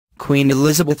Queen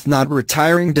Elizabeth not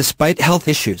retiring despite health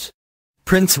issues.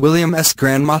 Prince William's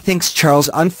grandma thinks Charles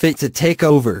unfit to take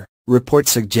over, report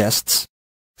suggests.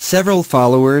 Several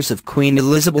followers of Queen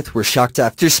Elizabeth were shocked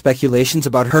after speculations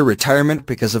about her retirement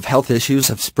because of health issues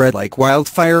have spread like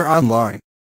wildfire online.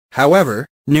 However,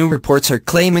 new reports are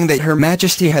claiming that Her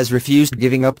Majesty has refused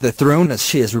giving up the throne as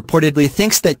she reportedly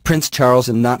thinks that Prince Charles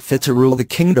is not fit to rule the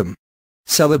kingdom.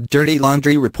 Celeb Dirty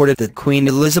Laundry reported that Queen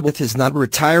Elizabeth is not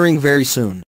retiring very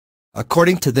soon.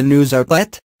 According to the news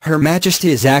outlet, Her Majesty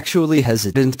is actually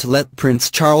hesitant to let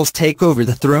Prince Charles take over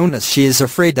the throne as she is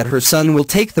afraid that her son will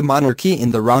take the monarchy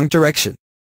in the wrong direction.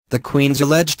 The Queen's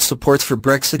alleged support for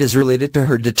Brexit is related to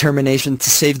her determination to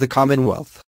save the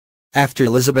Commonwealth. After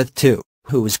Elizabeth II,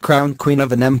 who was crowned Queen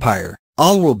of an empire,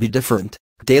 all will be different,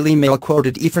 Daily Mail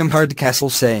quoted Ephraim Hardcastle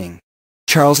saying.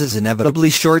 Charles's inevitably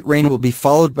short reign will be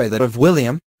followed by that of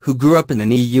William, who grew up in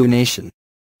an EU nation.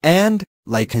 And,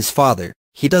 like his father,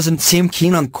 he doesn't seem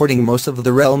keen on courting most of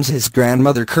the realms his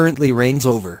grandmother currently reigns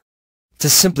over. To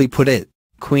simply put it,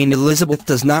 Queen Elizabeth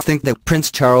does not think that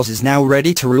Prince Charles is now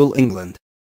ready to rule England.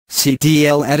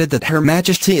 CDL added that Her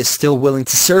Majesty is still willing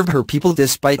to serve her people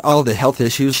despite all the health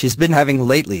issues she's been having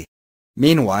lately.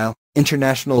 Meanwhile,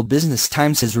 International Business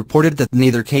Times has reported that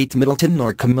neither Kate Middleton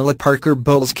nor Camilla Parker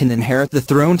Bowles can inherit the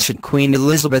throne should Queen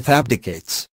Elizabeth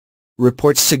abdicates.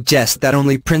 Reports suggest that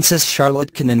only Princess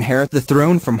Charlotte can inherit the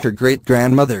throne from her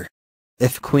great-grandmother.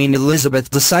 If Queen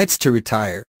Elizabeth decides to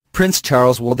retire, Prince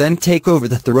Charles will then take over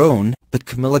the throne, but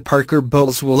Camilla Parker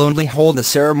Bowles will only hold the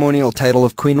ceremonial title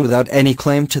of Queen without any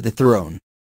claim to the throne.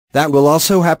 That will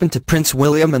also happen to Prince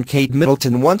William and Kate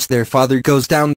Middleton once their father goes down.